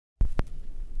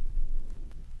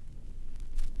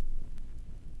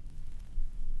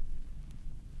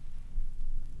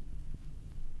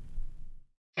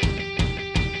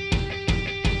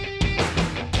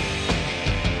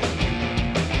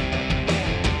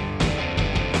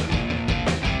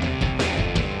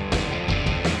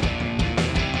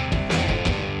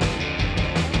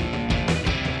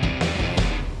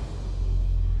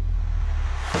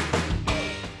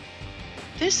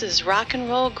This is Rock and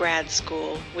Roll Grad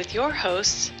School with your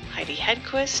hosts, Heidi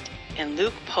Hedquist and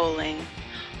Luke Poling.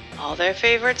 All their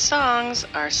favorite songs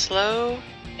are slow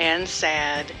and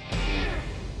sad.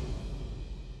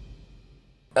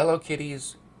 Hello,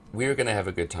 kitties. We're going to have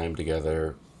a good time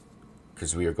together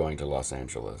because we are going to Los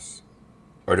Angeles.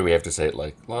 Or do we have to say it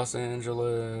like Los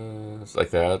Angeles? Like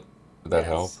that? Would that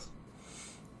help?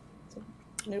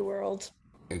 New World.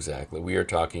 Exactly. We are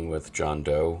talking with John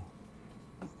Doe,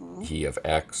 he of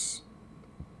X,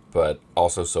 but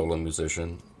also solo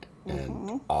musician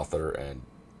and author and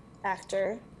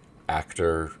actor,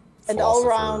 and all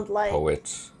around like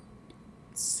poet,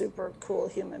 super cool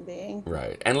human being.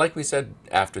 Right. And like we said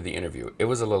after the interview, it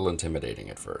was a little intimidating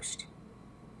at first.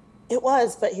 It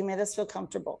was, but he made us feel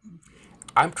comfortable.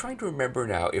 I'm trying to remember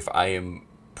now if I am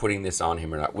putting this on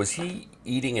him or not. Was he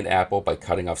eating an apple by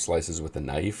cutting off slices with a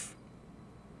knife?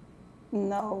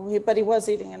 No, but he was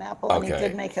eating an apple, and he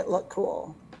did make it look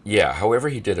cool. Yeah, however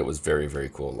he did it was very, very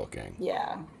cool looking.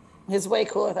 Yeah, he's way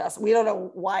cooler than us. We don't know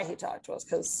why he talked to us,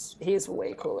 because he's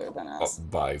way cooler than us.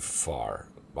 By far,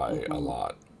 by a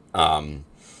lot.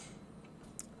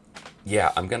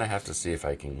 Yeah, I'm going to have to see if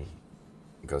I can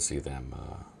go see them.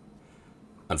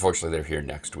 Unfortunately, they're here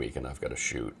next week, and I've got to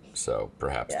shoot. So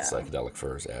perhaps the Psychedelic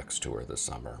Furs X tour this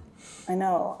summer. I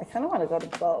know. I kind of want to go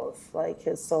to both, like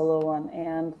his solo one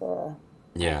and the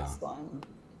next one.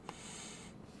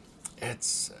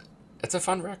 It's a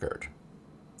fun record.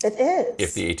 It is.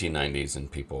 If the 1890s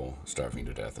and people starving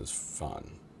to death is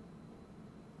fun.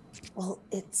 Well,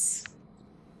 it's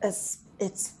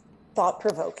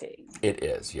thought-provoking. It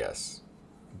is, yes.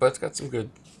 But it's got some good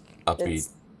upbeat.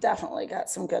 It's definitely got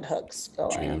some good hooks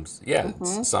going. Jams. Yeah,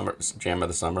 summer Jam of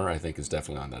the Summer, I think, is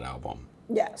definitely on that album.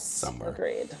 Yes, somewhere.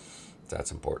 Agreed.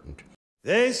 That's important.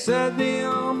 They said the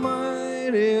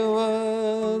Almighty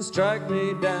will strike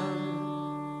me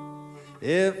down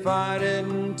if I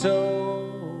didn't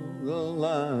toe the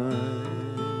line.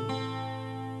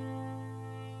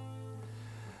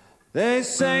 They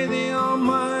say the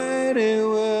Almighty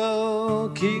will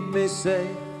keep me safe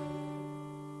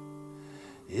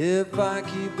if I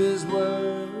keep his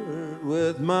word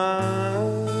with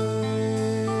mine.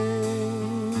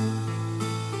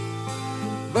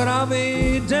 But I'll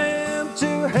be damned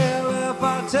to hell if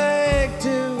I take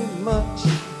too much,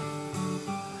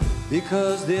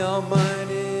 because the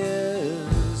Almighty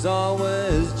is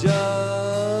always just,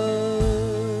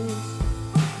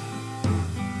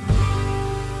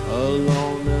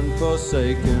 alone and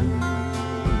forsaken.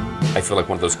 I feel like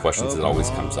one of those questions that always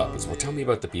comes up is, well, tell me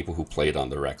about the people who played on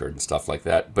the record and stuff like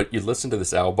that. But you listen to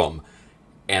this album,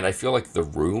 and I feel like the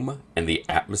room and the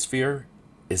atmosphere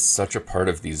is such a part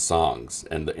of these songs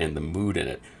and the mood in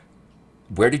it.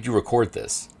 Where did you record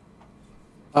this?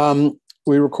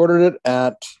 We recorded it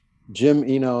at Jim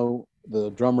Eno, the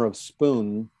drummer of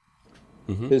Spoon,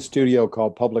 his studio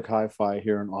called Public Hi-Fi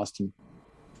here in Austin.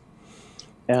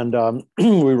 And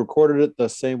we recorded it the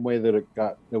same way that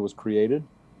it was created.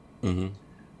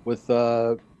 With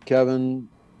Kevin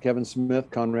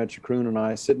Smith, Conrad Chacroon, and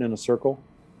I sitting in a circle,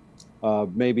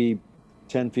 maybe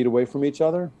 10 feet away from each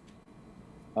other.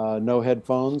 No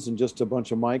headphones and just a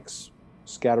bunch of mics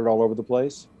scattered all over the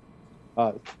place.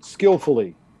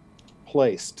 Skillfully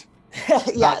placed.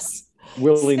 Yes.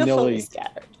 Willy-nilly.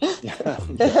 Scattered.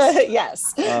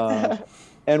 Yes.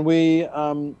 And we,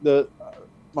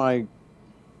 my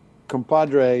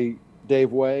compadre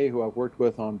Dave Way, who I've worked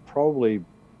with on probably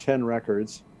 10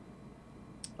 records,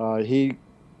 he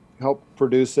helped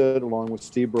produce it along with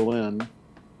Steve Berlin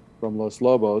from Los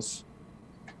Lobos.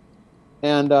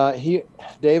 And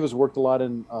Dave has worked a lot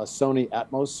in Sony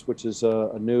Atmos, which is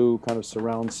a new kind of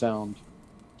surround sound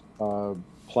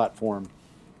platform,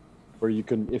 where you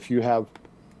can, if you have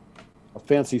a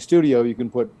fancy studio, you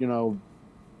can put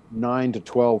 9 to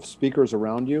 12 speakers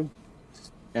around you,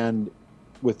 and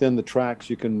within the tracks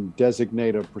you can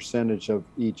designate a percentage of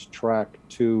each track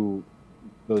to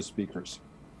those speakers.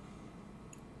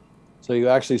 So you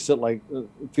actually feel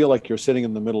like you're sitting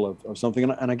in the middle of something,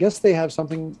 and I guess they have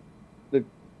something that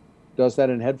does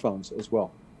that in headphones as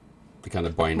well. The kind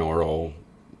of binaural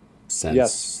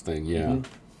sense thing, yeah.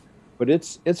 But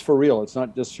it's for real. It's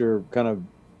not just your kind of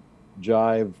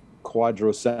jive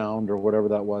quadro sound or whatever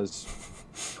that was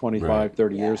 25,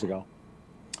 30 years ago.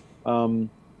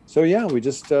 So yeah, we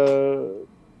just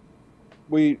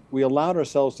we allowed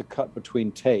ourselves to cut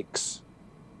between takes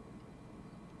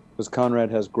because Conrad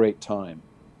has great time.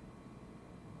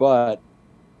 But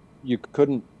you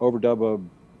couldn't overdub a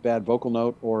bad vocal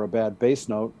note or a bad bass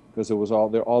note because it was all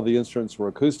the instruments were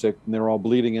acoustic and they were all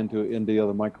bleeding into the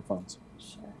other microphones.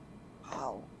 Sure.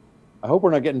 Wow. I hope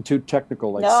we're not getting too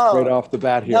technical, like No. straight off the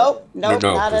bat here. Nope, No,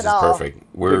 not this at is all. perfect.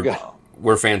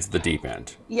 We're fans of the deep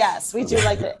end. Yes, we do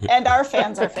like it. And our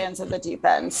fans are fans of the deep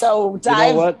end. So dive,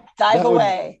 You know what? dive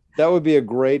away. That would be a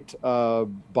great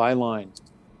byline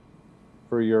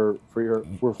for we're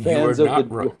fans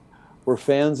we're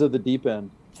fans of the deep end.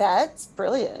 That's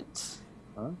brilliant.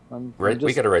 Right,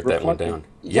 we got to write that one down.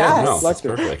 Yes. Yeah, no, that's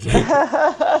perfect.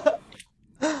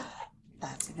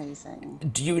 That's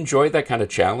amazing. Do you enjoy that kind of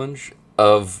challenge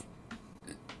of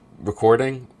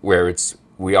recording where it's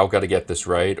we all got to get this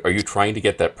right? Are you trying to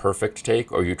get that perfect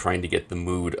take, or are you trying to get the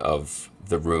mood of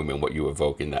the room and what you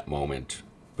evoke in that moment,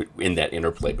 in that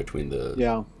interplay between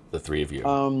the three of you?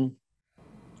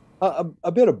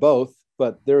 A bit of both,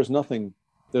 but there's nothing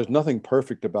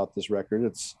perfect about this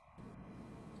record.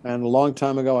 And a long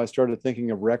time ago, I started thinking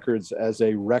of records as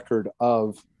a record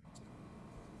of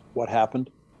what happened.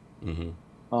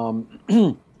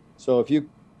 Mm-hmm. So if you,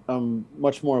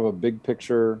 much more of a big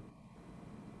picture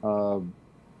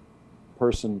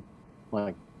person,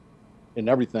 like in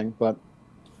everything, but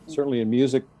certainly in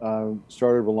music,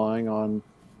 started relying on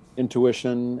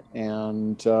intuition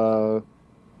and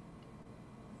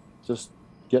just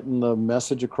getting the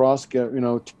message across,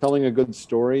 telling a good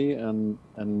story and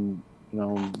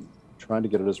trying to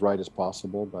get it as right as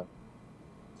possible. But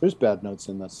there's bad notes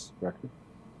in this record.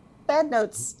 Bad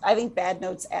notes. I think bad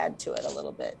notes add to it a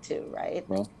little bit too, right?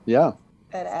 Well, yeah.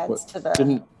 It adds to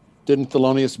the. Didn't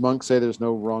Thelonious Monk say there's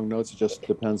no wrong notes? It just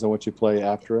depends on what you play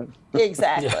after it.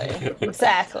 Exactly.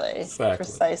 Exactly.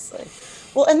 Precisely.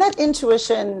 Well, and that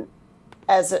intuition,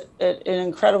 as an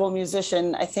incredible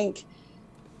musician, I think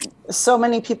so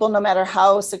many people, no matter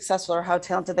how successful or how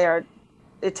talented they are,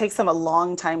 it takes them a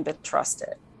long time to trust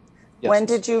it. Yes. When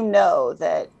did you know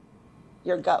that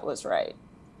your gut was right?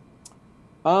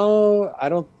 Oh,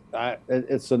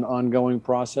 it's an ongoing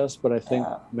process, but I think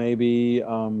maybe,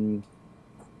 I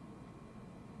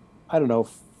don't know,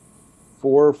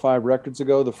 4 or 5 records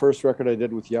ago, the first record I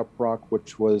did with Yup Rock,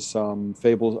 which was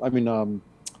Fables,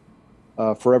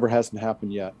 Forever Hasn't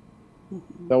Happened Yet.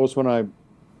 Mm-hmm. That was when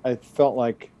I felt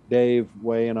like Dave,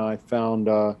 Way, and I found,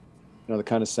 the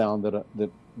kind of sound that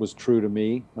was true to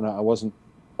me. And I was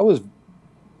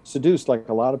seduced, like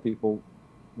a lot of people,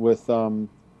 with,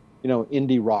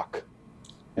 indie rock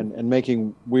and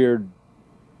making weird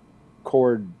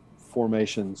chord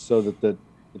formations so that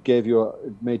it gave you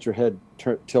it made your head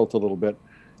tilt a little bit.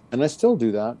 And I still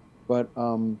do that, but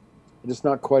I'm just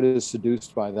not quite as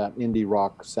seduced by that indie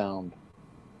rock sound.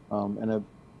 And I've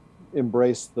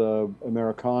embraced the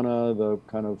Americana, the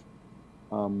kind of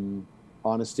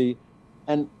honesty.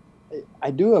 And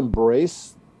I do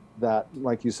embrace that,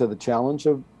 like you said, the challenge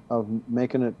of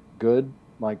making it good,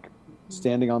 like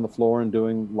standing on the floor and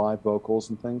doing live vocals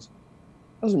and things.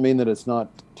 Doesn't mean that it's not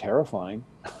terrifying.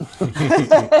 Doesn't mean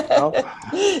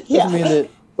that,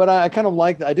 but I kind of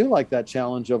I do like that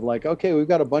challenge of like, okay, we've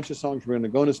got a bunch of songs, we're going to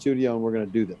go in the studio and we're going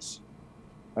to do this.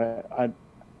 I've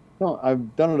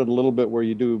done it a little bit where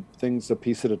you do things a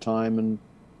piece at a time, and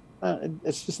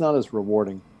it's just not as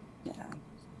rewarding. Yeah.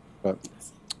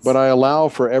 But I allow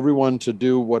for everyone to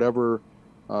do whatever,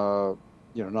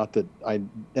 not that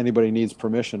anybody needs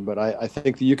permission, but I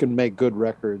think that you can make good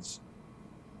records,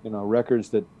 records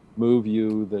that move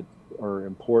you, that are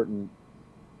important,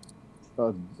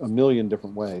 a million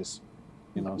different ways,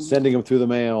 sending them through the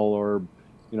mail, or,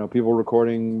 people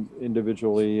recording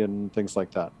individually and things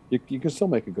like that. You can still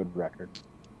make a good record.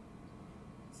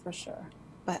 For sure.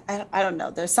 But I don't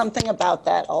know. There's something about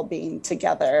that all being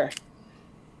together.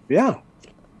 Yeah.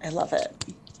 I love it.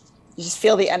 You just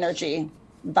feel the energy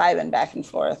vibing back and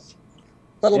forth.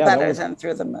 A little better than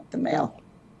through the mail.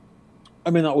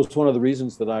 I mean, that was one of the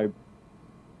reasons that I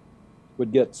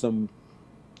would get some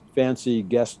fancy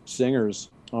guest singers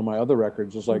on my other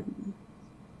records. It's like,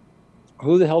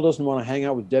 who the hell doesn't want to hang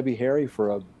out with Debbie Harry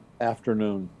for an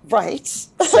afternoon? Right.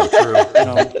 So true.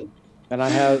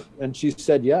 And she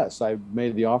said yes. I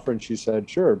made the offer, and she said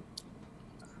sure.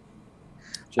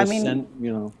 Send.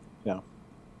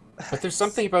 But there's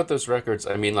something about those records.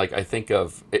 I mean, like, I think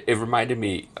of it reminded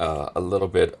me a little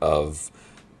bit of,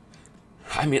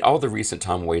 all the recent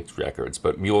Tom Waits records,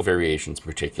 but Mule Variations in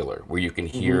particular, where you can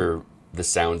hear the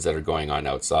sounds that are going on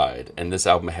outside. And this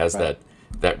album has that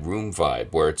room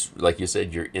vibe where it's, like you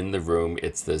said, you're in the room,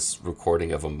 it's this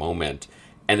recording of a moment,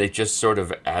 and it just sort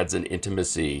of adds an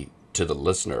intimacy to the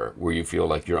listener where you feel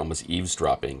like you're almost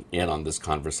eavesdropping in on this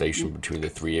conversation between the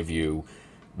three of you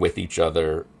with each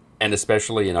other. And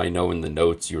especially, and I know in the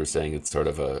notes you were saying it's sort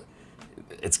of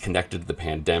it's connected to the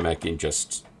pandemic in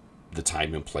just the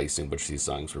time and place in which these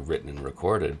songs were written and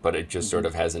recorded, but it just sort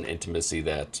of has an intimacy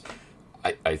that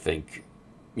I think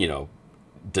you know,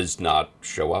 does not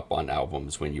show up on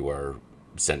albums when you are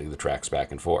sending the tracks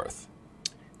back and forth.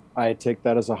 I take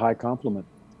that as a high compliment,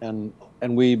 and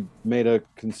we made a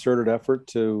concerted effort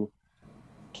to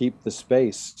keep the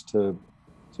space to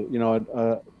you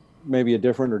know, maybe a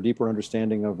different or deeper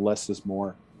understanding of less is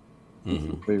more.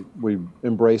 Mm-hmm. We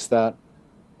embraced that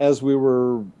as we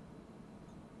were,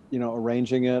 you know,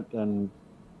 arranging it, and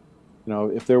you know,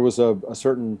 if there was a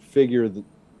certain figure that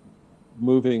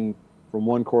moving from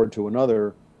one chord to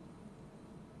another,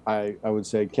 I would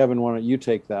say, Kevin, why don't you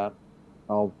take that?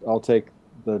 I'll take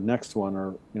the next one,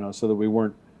 or you know, so that we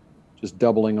weren't just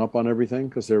doubling up on everything,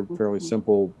 because they're fairly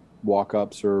simple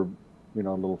walk-ups or, you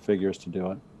know, little figures to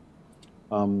do it.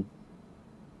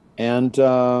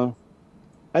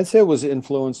 I'd say it was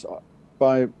influenced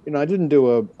by, you know, I didn't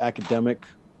do a academic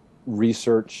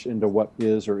research into what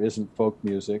is or isn't folk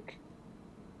music.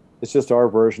 It's just our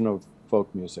version of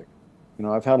folk music. You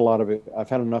know, I've had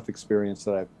enough experience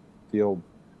that I feel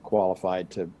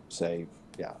qualified to say,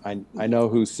 yeah, I know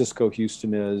who Cisco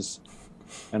Houston is,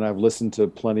 and I've listened to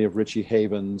plenty of Richie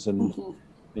Havens and,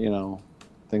 you know,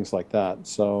 things like that.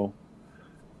 So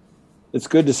it's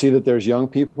good to see that there's young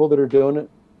people that are doing it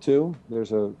too.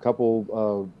 There's a couple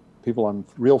of people I'm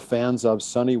real fans of.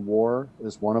 Sunny War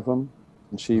is one of them,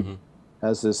 and she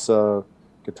has this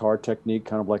guitar technique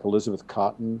kind of like Elizabeth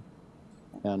Cotten.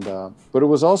 And but it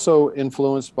was also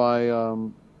influenced by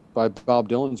Bob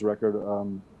Dylan's record,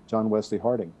 John Wesley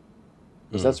Harding,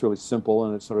 because that's really simple,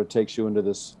 and it sort of takes you into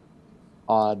this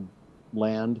odd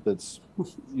land that's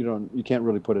you can't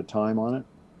really put a time on it.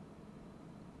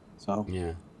 So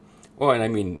yeah. Well, and I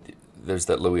mean, there's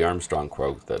that Louis Armstrong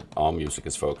quote that all music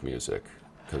is folk music,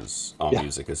 because all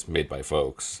music is made by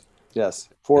folks. Yes,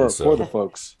 for the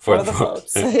folks. For the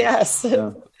folks. Yes.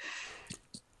 Yeah.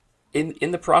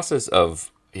 In the process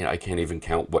of, you know, I can't even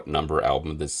count what number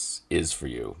album this is for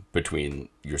you, between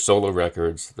your solo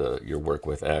records, your work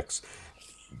with X,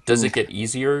 does it get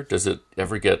easier? Does it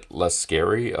ever get less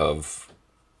scary of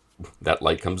that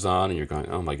light comes on and you're going,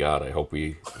 oh my God, I hope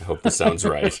this sounds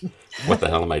right. What the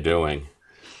hell am I doing?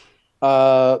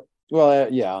 Well,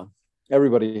 yeah,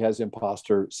 everybody has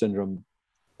imposter syndrome,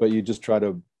 but you just try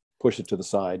to push it to the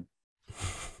side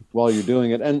while you're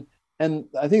doing it. And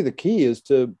I think the key is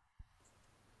to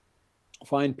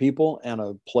find people and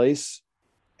a place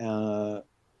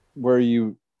where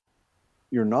you're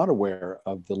not aware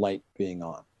of the light being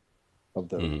on, of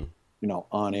the, you know,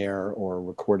 on air or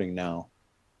recording now.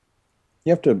 You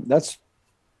have to, that's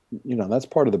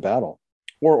part of the battle,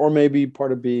 or maybe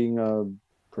part of being a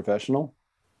professional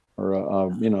or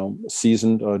a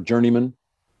seasoned journeyman,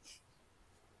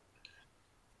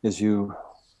 is you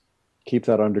keep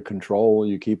that under control.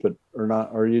 You keep it or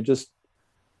not, or you just,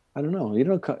 I don't know, you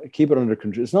don't keep it under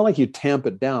control. It's not like you tamp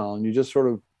it down. You just sort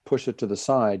of push it to the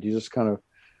side. You just kind of,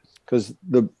 because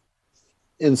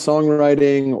in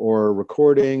songwriting or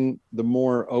recording, the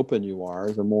more open you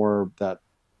are, the more that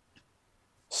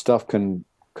stuff can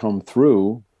come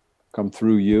through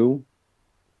you,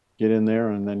 get in there,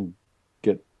 and then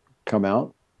come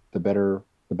out. The better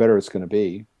it's going to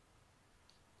be.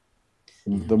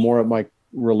 The more it might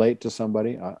relate to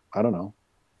somebody. I don't know.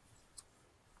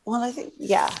 Well, I think,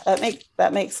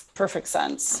 that makes perfect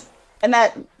sense. And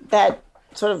that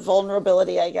sort of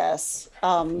vulnerability, I guess,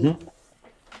 you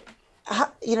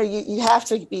have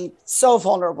to be so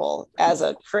vulnerable as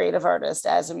a creative artist,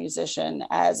 as a musician,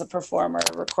 as a performer,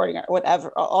 recording,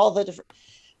 whatever, all the different,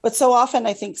 but so often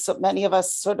I think so many of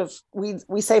us sort of,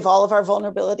 we save all of our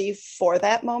vulnerability for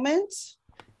that moment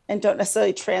and don't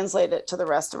necessarily translate it to the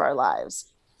rest of our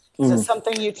lives. Is it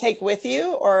something you take with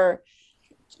you, or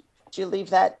do you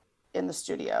leave that in the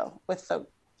studio with the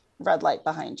red light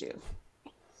behind you?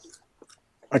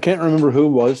 I can't remember who it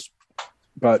was,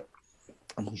 but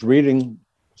I was reading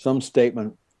some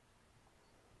statement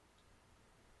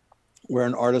where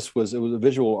it was a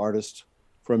visual artist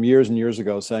from years and years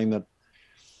ago, saying that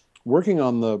working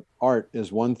on the art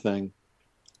is one thing,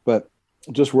 but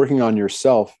just working on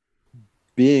yourself,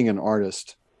 being an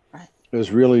artist, is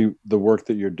really the work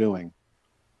that you're doing.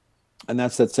 And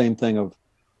that's that same thing of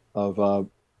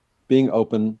being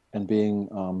open and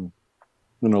being,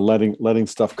 letting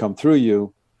stuff come through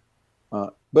you.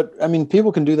 But I mean,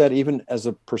 people can do that even as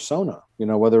a persona,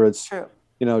 whether it's, True.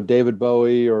 David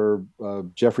Bowie or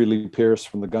Jeffrey Lee Pierce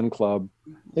from the Gun Club.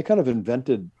 They kind of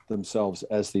invented themselves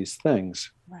as these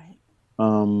things. Right.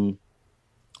 I'm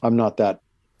not that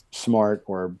smart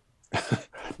or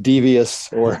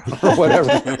devious or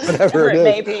whatever it is.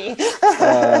 Maybe.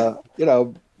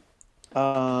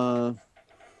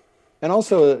 And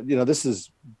also, this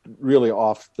is really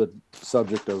off the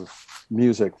subject of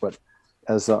music, but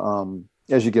as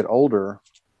as you get older,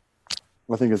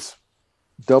 I think it's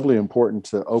doubly important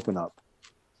to open up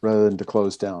rather than to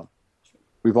close down.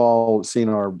 We've all seen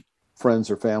our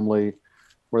friends or family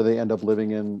where they end up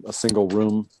living in a single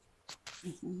room,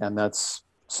 and that's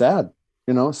sad.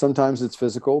 You know, sometimes it's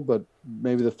physical, but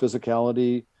maybe the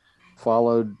physicality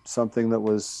followed something that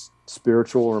was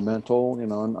spiritual or mental, you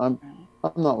know. And I'm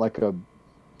not like a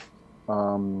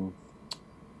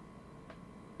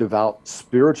devout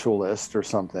spiritualist or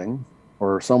something,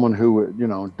 or someone who, you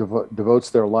know, devotes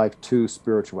their life to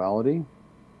spirituality,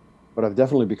 but I've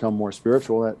definitely become more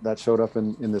spiritual. That showed up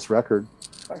in this record,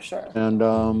 for sure.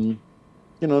 And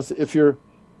you know, if you're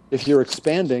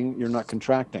expanding, you're not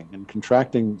contracting, and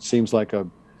contracting seems like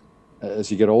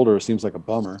as you get older, it seems like a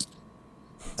bummer.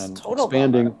 And total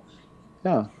expanding,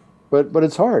 bummer. Yeah, but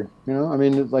it's hard, you know. I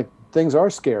mean, like, things are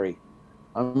scary.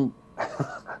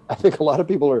 I think a lot of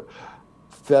people are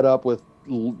fed up with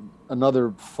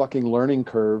another fucking learning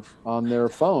curve on their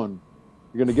phone.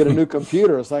 You're going to get a new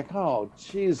computer. It's like, oh,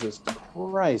 Jesus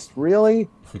Christ, really?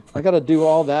 I got to do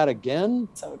all that again?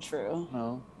 So true.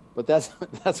 No, but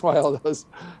that's why all those,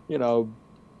 you know,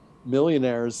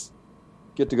 millionaires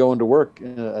get to go into work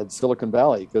at Silicon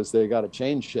Valley, because they got to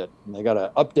change shit and they got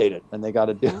to update it and they got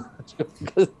to do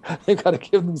they've got to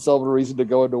give themselves a reason to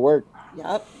go into work.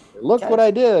 Yep. Look what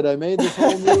I did. I made this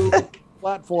whole new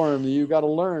platform. You got to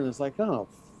learn. It's like, oh,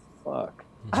 fuck.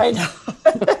 I know.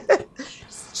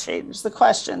 Change the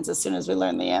questions as soon as we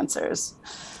learn the answers.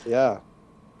 Yeah.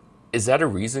 Is that a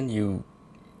reason you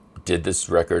did this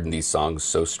record and these songs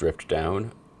so stripped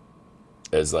down?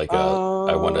 As like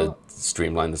I want to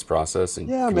streamline this process and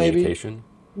communication?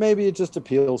 Maybe it just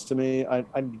appeals to me. I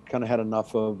kind of had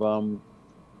enough of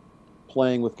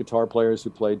playing with guitar players who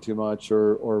played too much,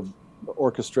 or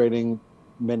orchestrating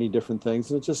many different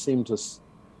things. And it just seemed to,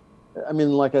 I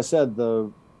mean, like I said,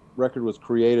 the record was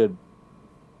created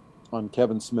on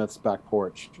Kevin Smith's back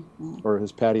porch or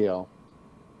his patio.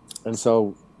 And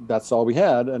so that's all we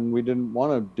had. And we didn't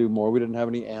want to do more. We didn't have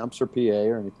any amps or PA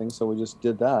or anything. So we just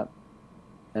did that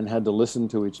and had to listen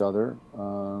to each other.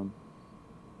 And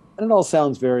it all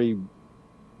sounds very,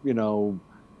 you know,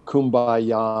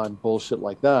 kumbaya and bullshit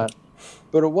like that.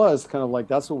 But it was kind of like,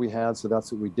 that's what we had, so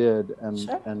that's what we did. And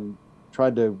sure. And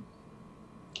tried to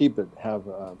keep it,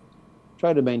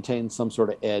 tried to maintain some sort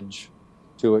of edge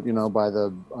to it, you know, by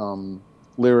the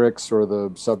lyrics or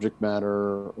the subject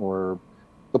matter or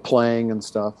the playing and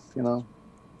stuff, you know.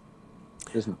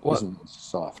 Isn't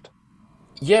soft.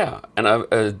 Yeah, and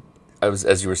I was,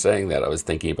 as you were saying that, I was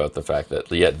thinking about the fact that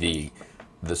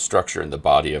the structure and the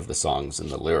body of the songs and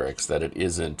the lyrics, that it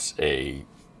isn't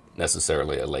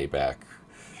necessarily a layback,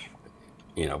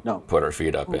 you know, put our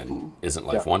feet up and isn't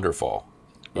life wonderful?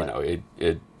 You know,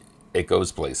 it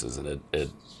goes places and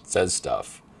it says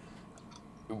stuff.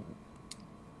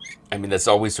 I mean, that's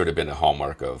always sort of been a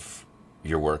hallmark of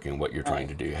your work and what you're trying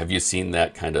to do. Have you seen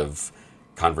that kind of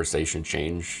conversation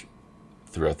change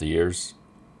throughout the years?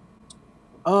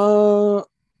 Or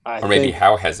maybe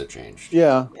how has it changed?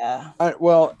 Yeah.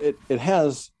 Well, it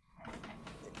has,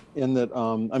 in that,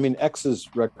 I mean, X's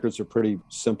records are pretty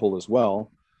simple as well.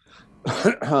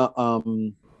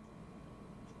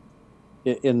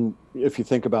 If you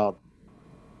think about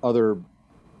other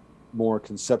more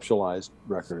conceptualized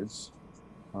records,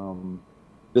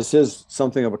 this is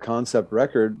something of a concept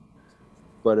record,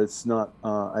 but it's not.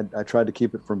 I tried to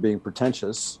keep it from being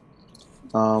pretentious.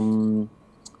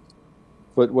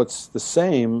 But what's the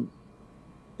same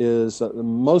is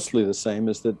mostly the same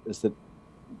is that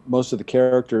most of the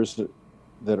characters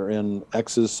that are in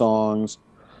X's songs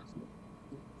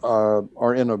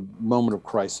are in a moment of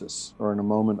crisis or in a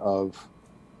moment of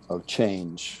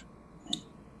change.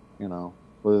 You know,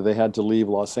 whether they had to leave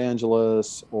Los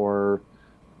Angeles or,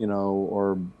 you know,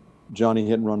 or Johnny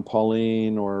Hit and Run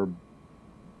Pauline or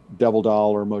Devil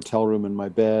Doll or Motel Room in My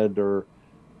Bed, or,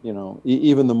 you know,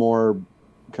 even the more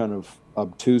kind of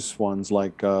obtuse ones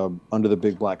like Under the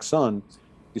Big Black Sun,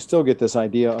 you still get this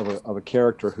idea of a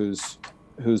character who's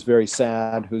very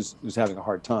sad, who's having a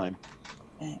hard time.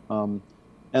 And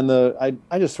I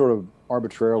just sort of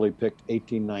arbitrarily picked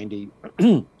 1890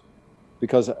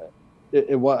 because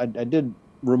I did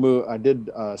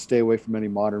stay away from any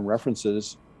modern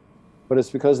references, but it's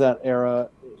because that era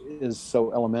is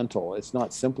so elemental. It's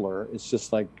not simpler. It's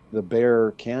just like the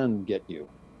bear can get you.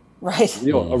 Right.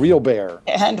 A real bear.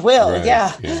 And will, right.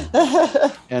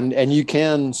 Yeah. And you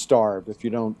can starve if you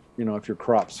don't, you know, if your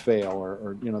crops fail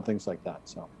or you know, things like that.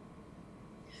 So.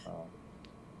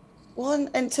 Well,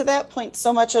 and to that point,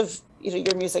 so much of, you know,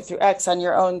 your music through X, on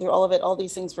your own, through all of it, all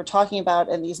these things we're talking about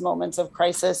and these moments of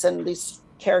crisis and these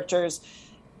characters,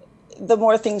 the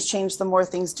more things change, the more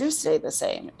things do stay the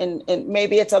same. And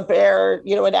maybe it's a bear,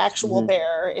 an actual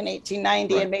bear in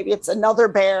 1890, right. And maybe it's another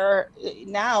bear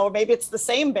now, or maybe it's the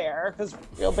same bear, because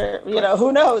real bear,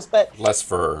 who knows? But less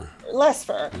fur.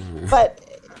 But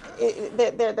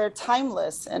they're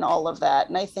timeless and all of that.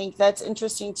 And I think that's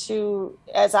interesting too,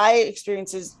 as I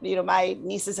experience is, my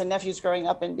nieces and nephews growing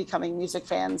up and becoming music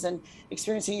fans and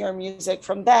experiencing your music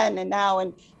from then and now,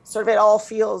 and sort of it all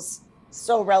feels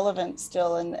so relevant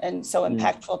still and so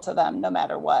impactful to them no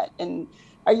matter what. And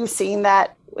are you seeing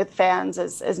that with fans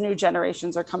as new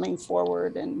generations are coming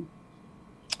forward? And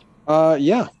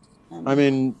yeah, I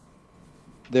mean,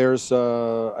 there's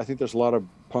I think there's a lot of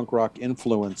punk rock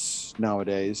influence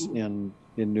nowadays in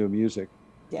new music.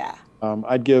 Yeah.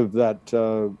 I'd give that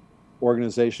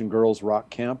organization Girls Rock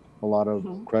Camp a lot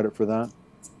of credit for that.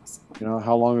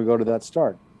 How long ago did that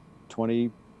start?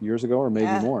 20 years ago or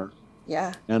maybe more.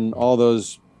 Yeah. And all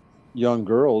those young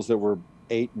girls that were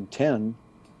 8 and 10,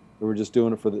 they were just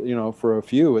doing it for for a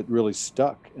few, it really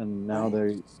stuck. And now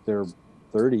they're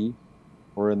 30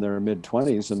 or in their mid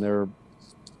 20s and they're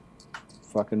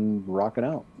fucking rocking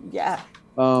out. Yeah.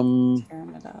 Tearing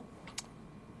it up.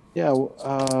 Yeah.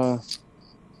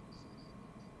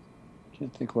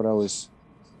 Can't think what I was.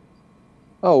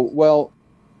 Oh, well,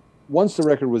 once the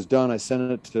record was done, I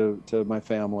sent it to my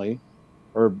family,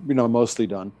 or, mostly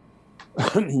done.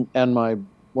 And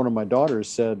one of my daughters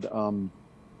said,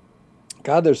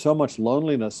 God, there's so much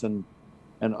loneliness and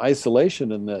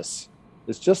isolation in this.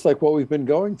 It's just like what we've been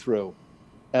going through.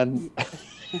 And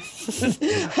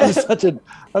I'm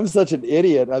such an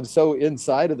idiot. I'm so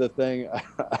inside of the thing.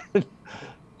 I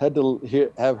had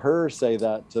to have her say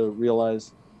that to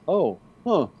realize, oh,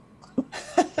 huh.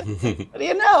 What do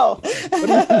you know?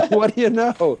 What do you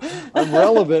know? I'm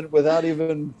relevant without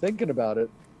even thinking about it.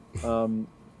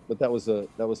 But that was a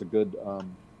good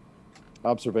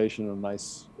observation, a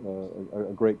nice,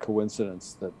 a great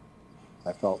coincidence that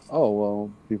I felt, oh,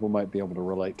 well, people might be able to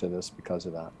relate to this because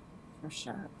of that. For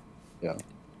sure. Yeah.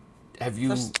 Have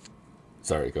you...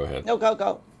 Sorry, go ahead. No,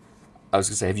 go. I was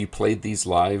going to say, have you played these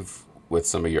live with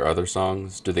some of your other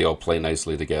songs? Do they all play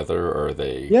nicely together, or are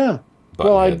they... Yeah.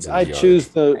 Well, I choose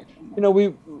the...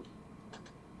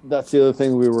 That's the other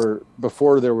thing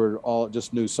before there were all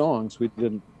just new songs, we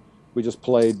just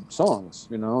played songs,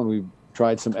 and we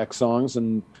tried some X songs,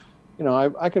 and,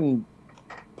 I can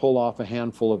pull off a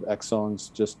handful of X songs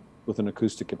just with an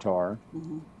acoustic guitar.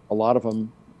 Mm-hmm. A lot of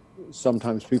them,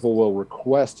 sometimes people will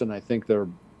request, and I think they're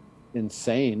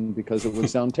insane because it would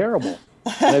sound terrible.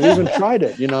 And I've even tried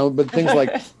it, but things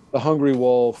like The Hungry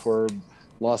Wolf or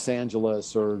Los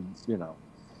Angeles or,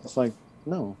 it's like,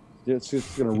 no, it's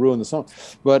just going to ruin the song.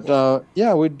 But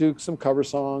yeah, we'd do some cover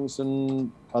songs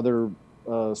and other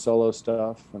solo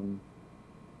stuff, and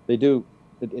they do,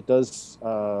 it does,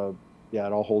 yeah,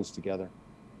 it all holds together.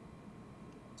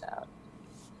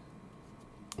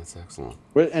 That's excellent.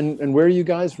 And where are you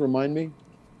guys? Remind me.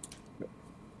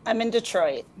 I'm in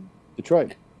Detroit.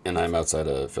 Detroit. And I'm outside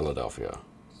of Philadelphia.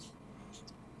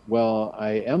 Well,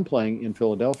 I am playing in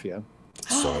Philadelphia.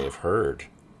 So I've heard.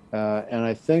 And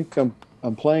I think I'm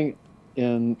playing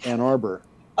in Ann Arbor.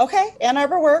 Okay, Ann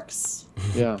Arbor works.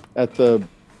 Yeah, at the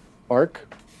Arc.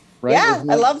 Right? Yeah,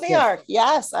 I love the Arc.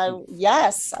 Yes,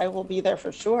 I will be there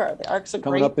for sure. The Arc's a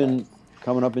coming up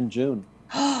in June.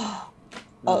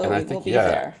 Oh, and I think, we'll be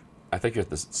there. I think you're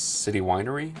at the City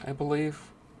Winery, I believe.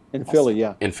 In Philly,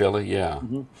 yeah. In Philly, yeah.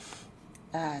 Mm-hmm.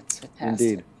 That's fantastic.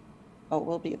 Indeed. Oh,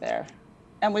 we'll be there.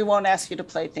 And we won't ask you to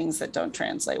play things that don't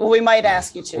translate. Well, we might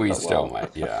ask you to. We still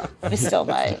might, yeah. We still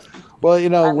might. Well,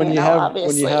 when you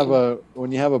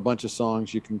have a bunch of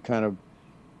songs, you can kind of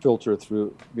filter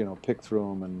through, pick through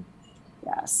them and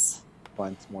yes,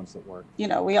 find ones that work.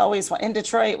 We always want in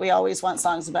Detroit. We always want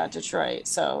songs about Detroit,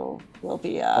 so we'll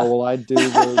be. Oh well, I'd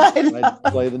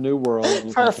play the New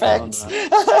World. Perfect.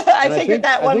 I figured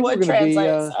that one would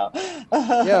translate.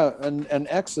 Yeah, and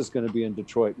X is going to be in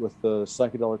Detroit with the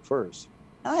Psychedelic Furs.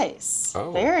 Nice.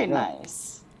 Oh, very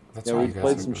nice. That's we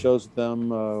played some shows with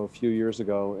them a few years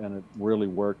ago, and it really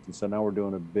worked. And so now we're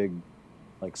doing a big,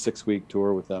 6-week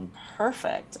tour with them.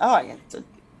 Perfect. Oh, I get to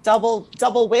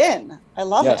double win. I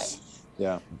love it.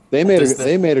 Yeah, they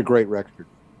made a great record,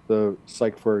 the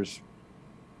Psych Furs,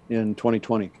 in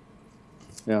 2020.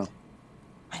 Yeah.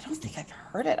 I don't think I've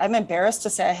heard it. I'm embarrassed to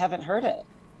say I haven't heard it.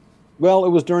 Well, it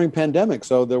was during pandemic,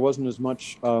 so there wasn't as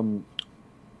much,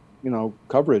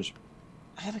 coverage.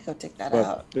 I gotta go dig that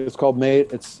out. It's called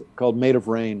Made of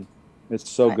Rain. It's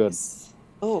so good.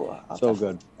 Oh, so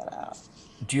good. Check that out.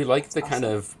 Do you like the kind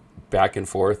of back and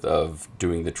forth of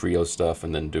doing the trio stuff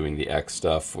and then doing the X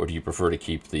stuff, or do you prefer to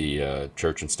keep the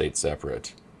church and state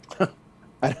separate?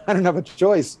 I don't have a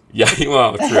choice. Yeah,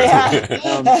 well, true.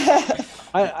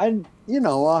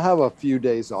 I'll have a few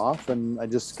days off, and I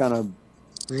just kind of,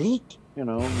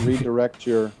 redirect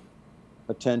your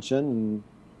attention,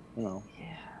 and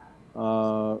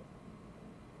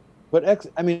but X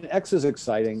is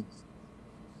exciting.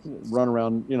 Run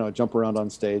around, jump around on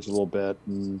stage a little bit,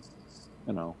 and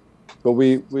but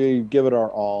we give it our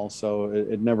all, so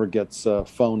it never gets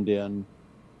phoned in.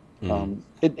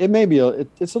 It may be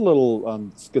it's a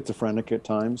little schizophrenic at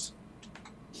times.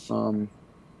 I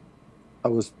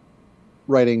was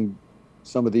writing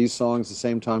some of these songs the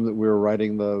same time that we were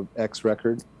writing the X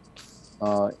record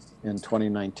in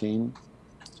 2019,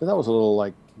 so that was a little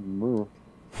like,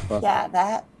 but,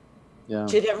 yeah.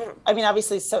 Did you ever? I mean,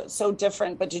 obviously, so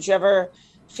different. But did you ever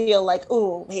feel like,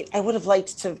 oh, wait, I would have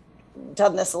liked to have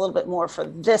done this a little bit more for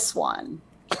this one?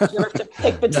 Did you ever have to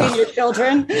pick between your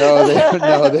children?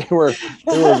 No, they were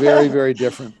very, very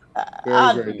different.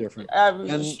 Very different.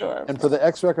 I'm sure. And for the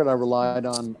X record, I relied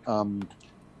on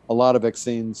a lot of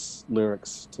Exine's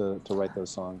lyrics to write those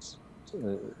songs.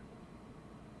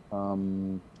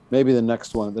 Maybe the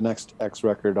next X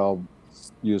record, I'll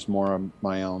use more of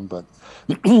my own. But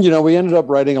we ended up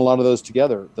writing a lot of those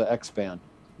together, the X band,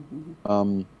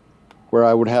 where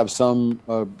I would have some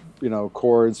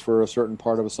chords for a certain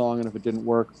part of a song, and if it didn't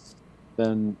work,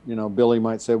 then Billy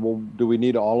might say, well, do we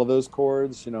need all of those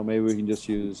chords? Maybe we can just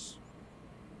use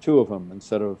 2 of them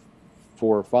instead of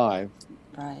 4 or 5.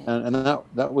 Right. And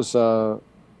that was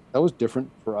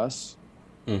different for us.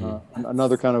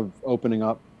 Another kind of opening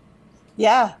up.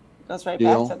 Yeah, goes right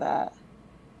deal. Back to that.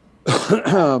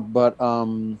 But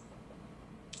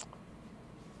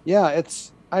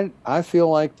I feel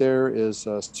like there is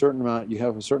a certain amount. You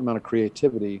have a certain amount of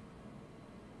creativity,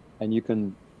 and you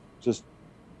can just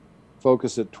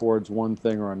focus it towards one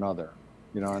thing or another.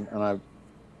 And I've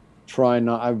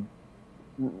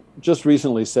just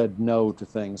recently said no to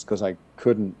things because I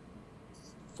couldn't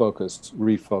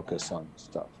refocus on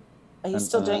stuff. Are you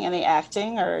still doing any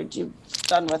acting, or are you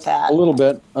done with that? A little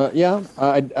bit. Yeah,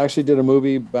 I actually did a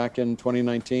movie back in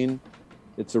 2019.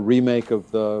 It's a remake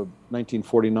of the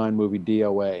 1949 movie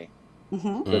DOA.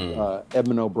 That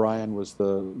Edmund O'Brien was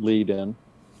the lead in.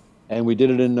 And we did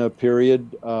it in a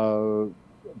period down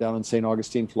in St.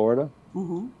 Augustine, Florida.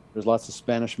 There's lots of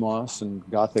Spanish moss and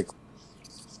Gothic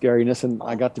scariness, and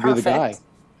I got to be the guy.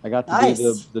 I got to be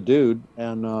the dude,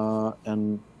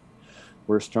 and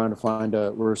we're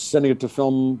sending it to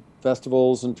film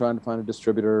festivals and trying to find a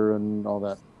distributor and all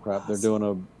that crap. They're doing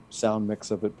a sound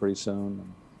mix of it pretty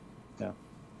soon. And,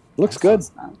 looks good.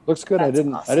 Awesome. Looks good. I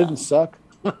didn't suck.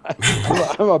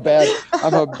 I'm a bad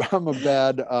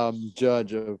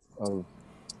judge of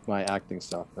my acting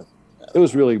stuff, but it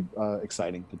was really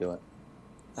exciting to do it.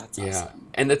 That's awesome.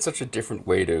 And it's such a different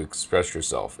way to express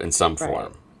yourself in some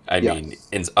form. I mean,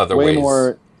 in other ways,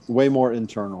 way more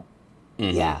internal.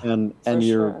 Yeah, and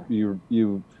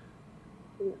you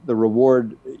the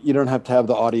reward, you don't have to have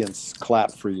the audience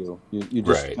clap for you. You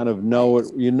just kind of know it.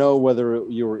 Whether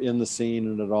you were in the scene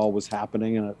and it all was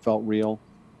happening and it felt real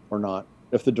or not.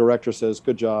 If the director says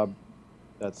good job,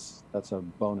 that's a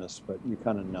bonus, but you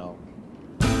kind of know.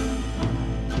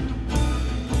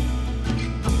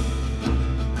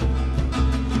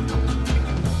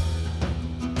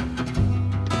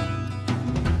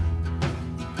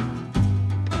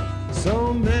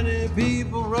 So many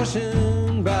people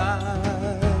rushing by.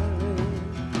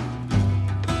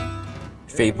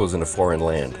 Fables in a Foreign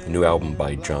Land, the new album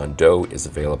by John Doe, is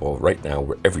available right now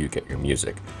wherever you get your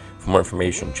music. For more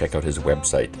information, check out his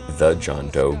website,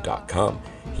 thejohndoe.com.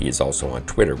 He is also on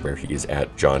Twitter, where he is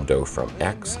at John Doe from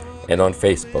X, and on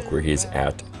Facebook, where he is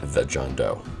at The John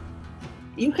Doe.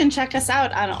 You can check us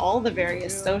out on all the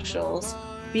various socials.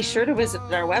 Be sure to visit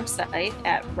our website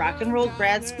at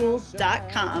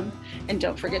rockandrollgradschool.com, and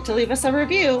don't forget to leave us a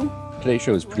review. Today's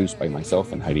show is produced by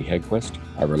myself and Heidi Hedquist.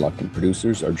 Our reluctant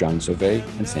producers are John Sauvé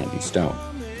and Sandy Stone.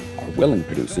 Our willing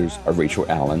producers are Rachel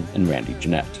Allen and Randy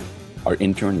Jeanette. Our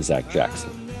intern is Zach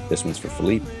Jackson. This one's for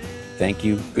Philippe. Thank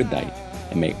you, good night,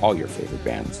 and may all your favorite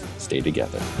bands stay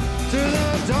together. To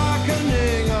the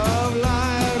darkening of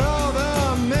light,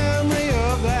 oh, the memory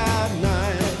of that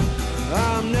night,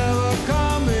 I'm never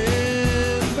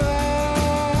coming back.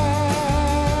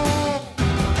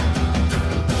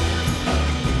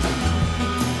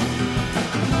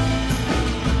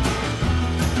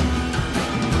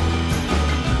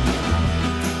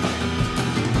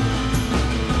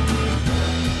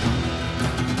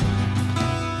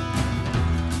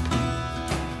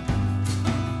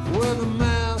 With a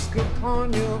mask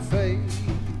upon your face,